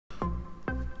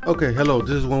Okay, hello,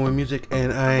 this is OneWithMusic,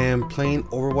 and I am playing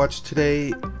Overwatch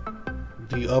today,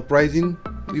 the Uprising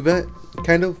event,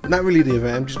 kind of. Not really the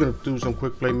event, I'm just going to do some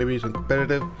quick play, maybe some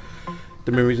competitive.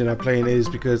 The main reason I'm playing is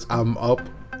because I'm up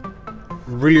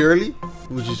really early,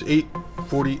 which is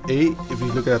 8:48, if you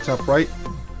look at the top right.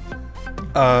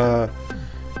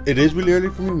 It is really early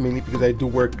for me, mainly because I do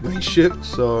work night shift,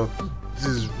 so this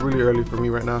is really early for me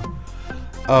right now.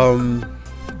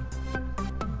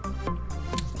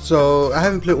 So I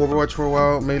haven't played Overwatch for a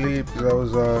while, mainly because I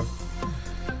was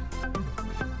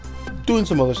doing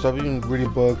some other stuff, even reading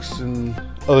books and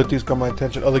other things got my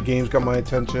attention, other games got my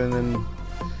attention, and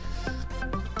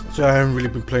so I haven't really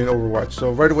been playing Overwatch.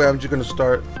 So right away I'm just gonna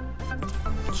start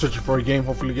searching for a game,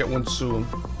 hopefully get one soon.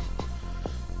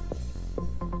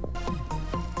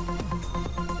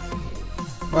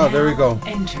 Oh, there we go.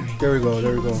 There we go.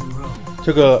 There we go.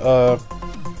 Took a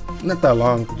not that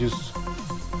long, just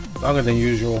longer than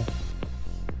usual.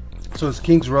 So it's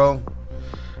King's Row.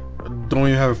 Don't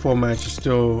even have a full match. It's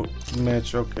still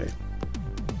match. Okay.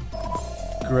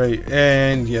 Great.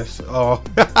 And yes. Oh.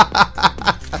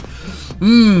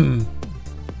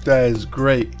 That is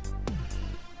great.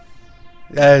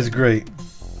 That is great.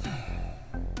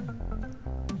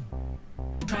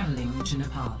 Traveling to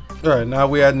Nepal. All right. Now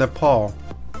we at Nepal.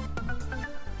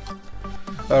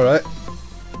 All right.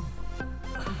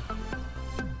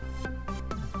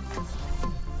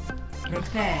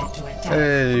 Prepare to attack.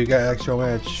 Hey, you got actual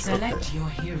match. Select your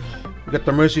hero. We got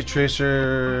the Mercy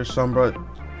Tracer, Sombra.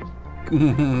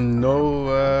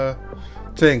 No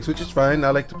tanks, which is fine.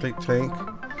 I like to play tank.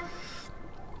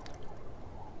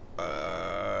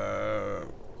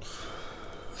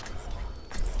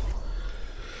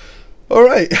 All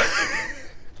right.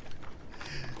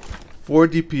 4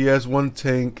 DPS, 1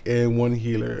 tank, and 1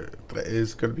 healer. That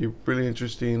is gonna be really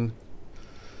interesting.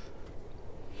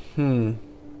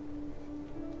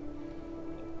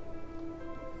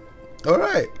 All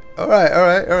right.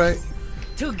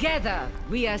 Together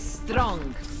we are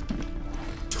strong.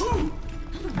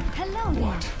 Hello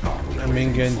there. I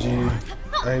mean Genji,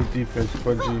 I defense,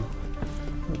 Bungie.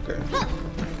 Okay.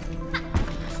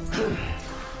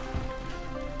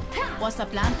 What's the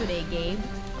plan today, Gabe?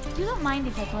 You don't mind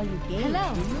if I call you Gabe?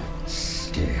 Hello. Do you?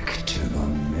 Stick to the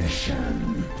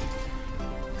mission.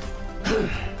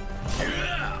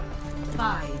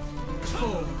 5,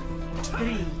 4,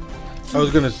 3. I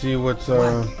was gonna see what's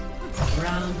Round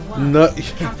 1. nut.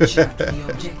 Capture the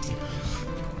objective.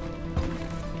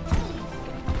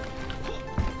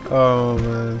 Oh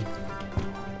man.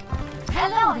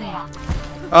 Hello there.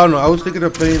 I don't know. I was thinking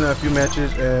of playing a few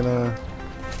matches and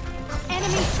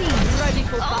Enemy seen. Ready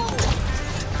for battle.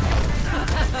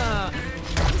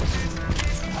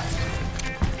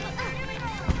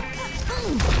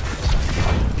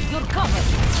 You're covered.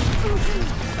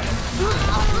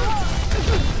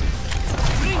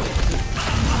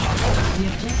 The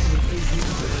objective is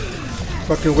yours.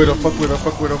 fucking Widow, fuck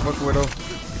Widow.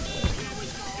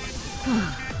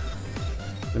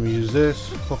 Let me use this.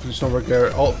 Hopefully someone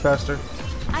get ult faster.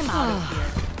 I'm out of here.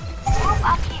 Move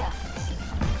up here.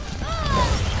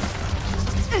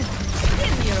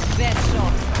 Give me your best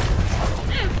shot.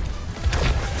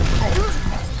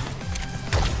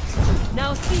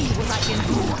 Now see what I can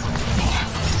do.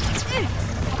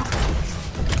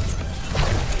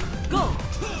 Go.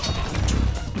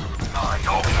 My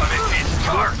ultimate is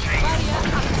charging.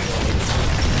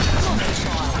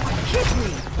 Hit me.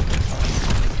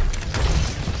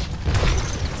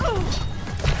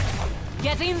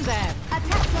 Get in there.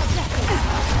 Attack the objective.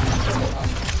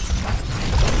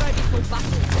 Ready for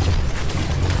battle.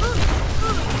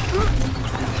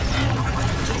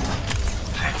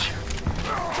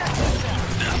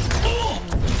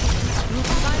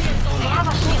 We have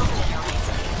a shield generator.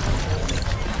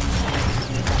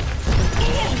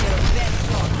 Give me your best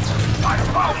shot. I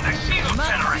found the shield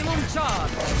generator. Maximum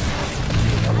charge.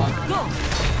 Go.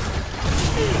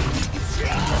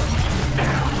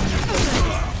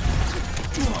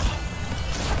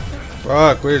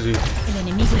 Ah, crazy. El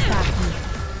enemigo está aquí.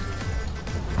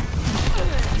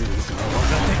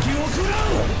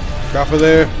 Got for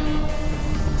there.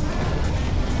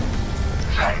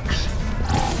 Thanks.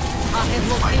 I have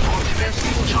located their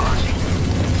shield.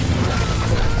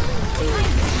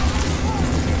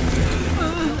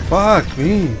 Fuck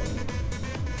me.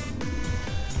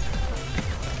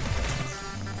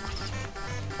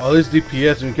 All this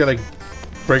DPS and you can't like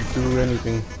break through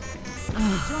anything.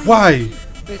 Why?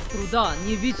 Без труда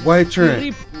не видишь Why turn?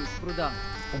 рыбку из пруда.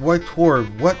 White Torb?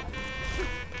 What?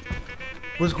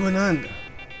 What's going on?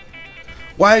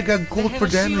 Why I got gold for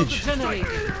damage? Barriers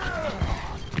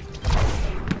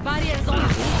on.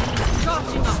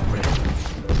 Charging up.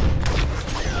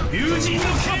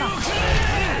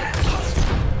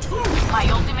 My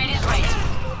ultimate is ready.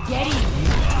 Get in.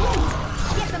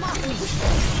 Get them off me.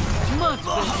 Much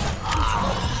better.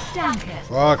 Danke.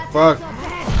 Fuck.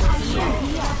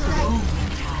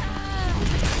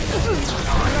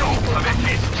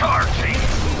 Ultimate is charging.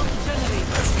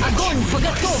 Огонь по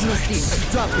готовности.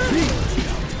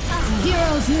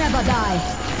 Heroes never die.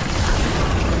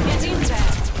 Get in there.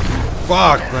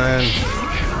 Fuck, man.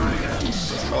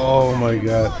 Oh my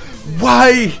god.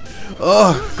 Why?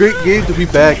 Oh, great game to be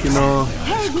back, you know.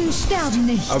 Helden sterben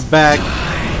nicht. I'm back.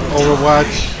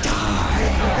 Overwatch.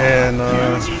 And,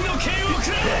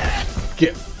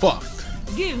 get fucked.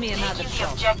 Give me another The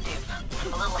shot. objective.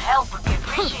 A little help would be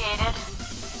appreciated.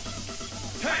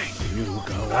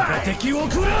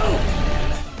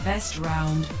 Best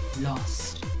round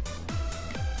lost.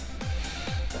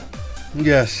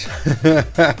 Yes.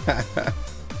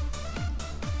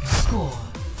 Score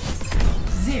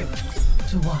 0-1.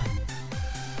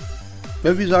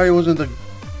 Maybe Zarya wasn't a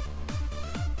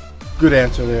good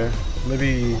answer there.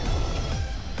 Maybe.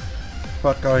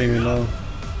 Fuck, I don't even know.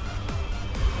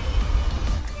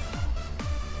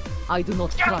 I do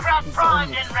not trust Junkrat this primed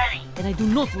ominous, and ready. and I do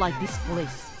not like this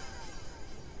place.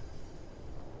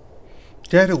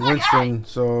 They had a win string,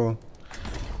 so.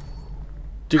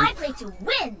 I play to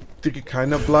win. They could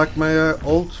kind of block my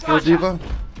ult for Diva.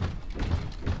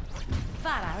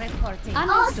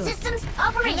 All systems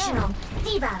operational.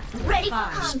 Diva, ready for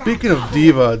combat. Speaking of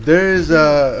Diva, there is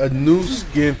a new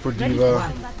skin for Diva.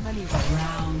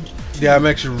 Round Yeah, I'm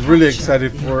actually really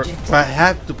excited for it. But I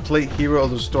have to play Hero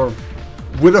of the Storm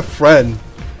with a friend,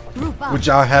 Group up. which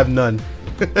I have none.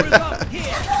 Greeting.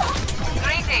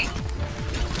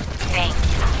 Thank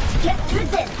you. Get through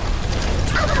this.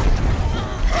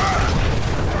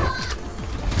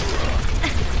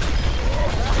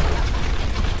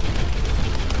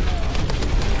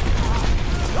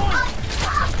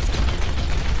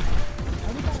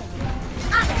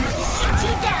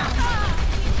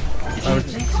 I'm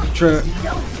trying.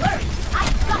 Don't worry, I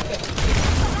got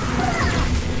this.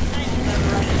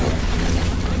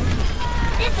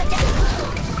 This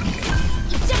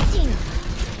ejecting.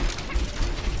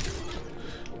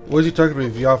 What is he talking about?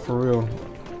 If y'all for real?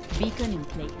 Beacon in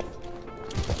place.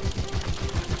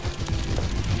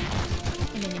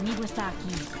 El enemigo está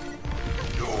aquí.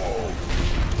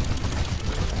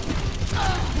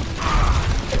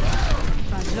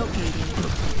 Translocating.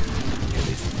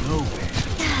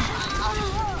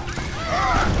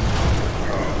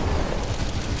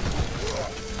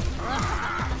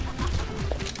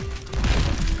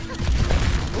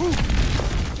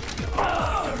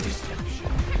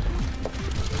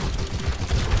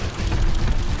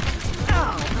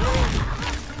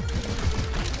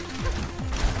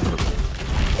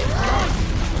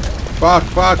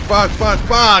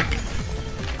 Fuck!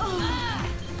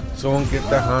 Someone get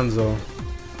that Hanzo.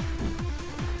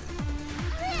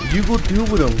 You go deal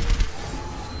with him.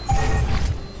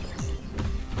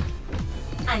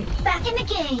 I'm back in the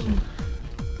game.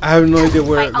 I have no idea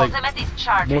where My like ultimate is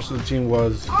charging. most of the team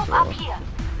was. Group So. up here.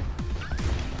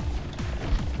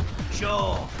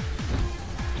 Sure.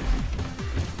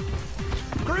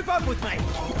 Group up with me.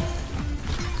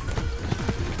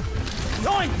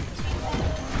 Join.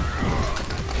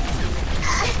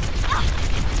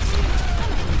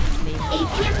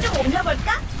 APM duel number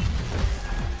cut.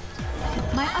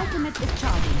 My ultimate is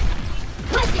charging.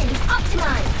 Weapons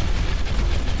optimized.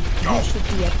 You should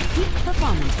be at peak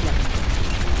performance level.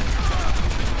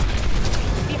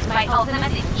 My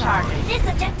ultimate is charging. This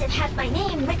objective has my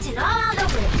name written all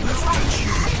over it.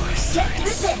 Get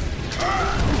through this.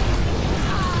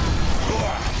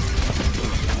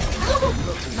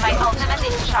 My ultimate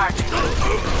is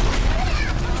charging.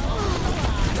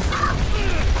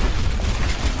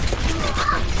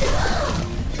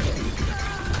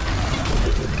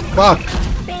 Fuck!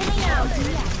 Bailing out.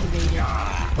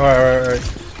 Deactivated. Alright.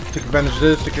 Take advantage of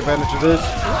this, take advantage of this.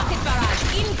 Rocket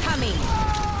barrage incoming.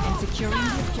 And securing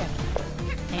the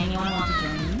objective. Anyone want to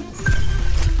join me?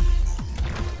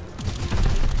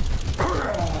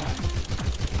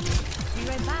 Be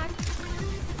right back.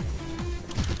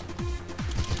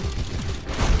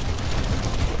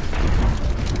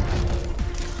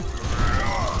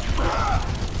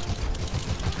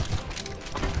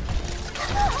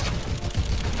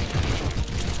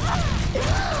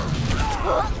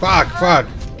 Fuck!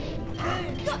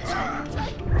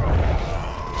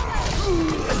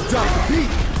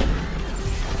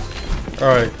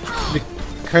 Alright. They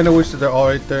kinda wish that they're all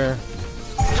right there.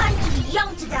 Time to be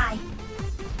young to die.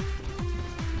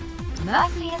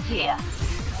 Mercy is here.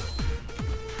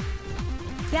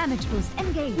 Damage boost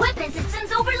engaged. Weapon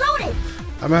systems overloaded.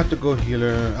 I'm gonna have to go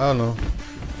healer. I don't know.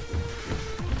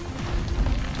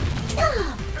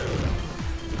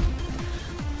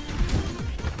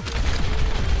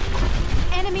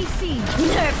 Enemy seen.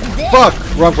 Fuck!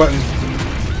 Wrong button.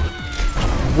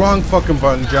 Wrong fucking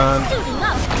button, John.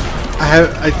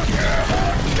 I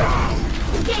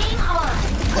Game on.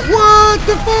 what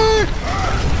the fuck?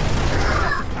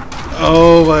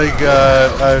 Oh my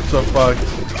god, I'm so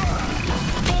fucked.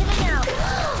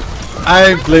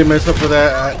 I blame myself for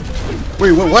that.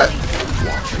 Wait, what?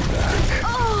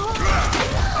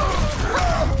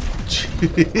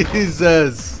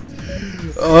 Jesus.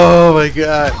 Oh my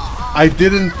god. I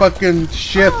didn't fucking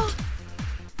shift.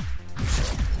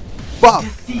 Fuck.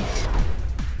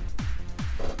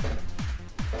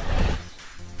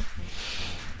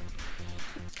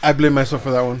 I blame myself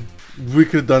for that one. We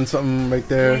could have done something right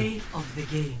there. Play of the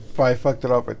game. But I fucked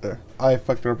it up right there. I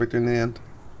fucked it up right there in the end.